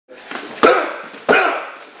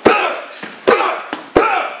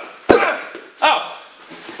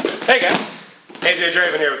Hey guys, AJ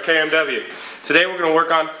Draven here with KMW. Today we're going to work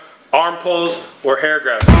on arm pulls or hair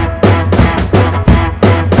grabs.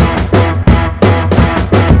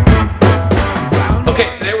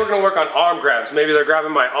 Okay, today we're going to work on arm grabs. Maybe they're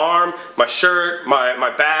grabbing my arm, my shirt,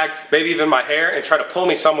 my bag, maybe even my hair, and try to pull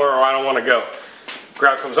me somewhere where I don't want to go.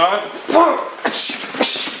 Grab comes on.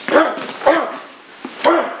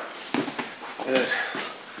 Good.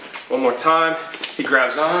 One more time. He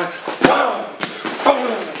grabs on.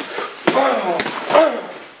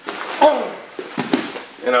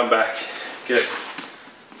 And I'm back. Good.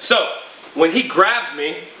 So, when he grabs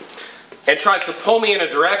me and tries to pull me in a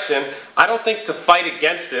direction, I don't think to fight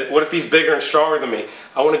against it. What if he's bigger and stronger than me?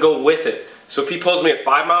 I want to go with it. So if he pulls me at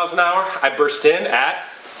 5 miles an hour, I burst in at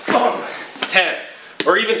 10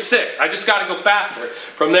 or even 6. I just got to go faster.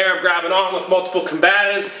 From there, I'm grabbing on with multiple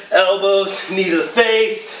combatives, elbows, knee to the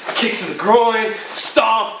face, kick to the groin,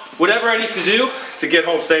 stomp, whatever I need to do to get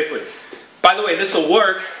home safely. By the way, this will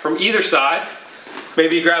work from either side.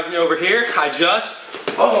 Maybe he grabs me over here. I just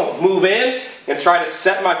move in and try to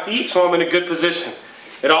set my feet so I'm in a good position.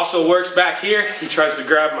 It also works back here. He tries to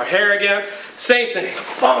grab my hair again. Same thing.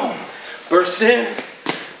 Boom. Burst in.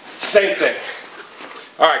 Same thing.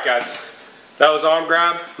 All right, guys. That was arm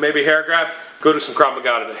grab, maybe hair grab. Go do some Krav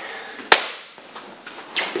Maga today.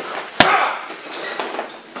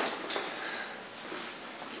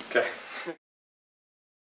 Okay.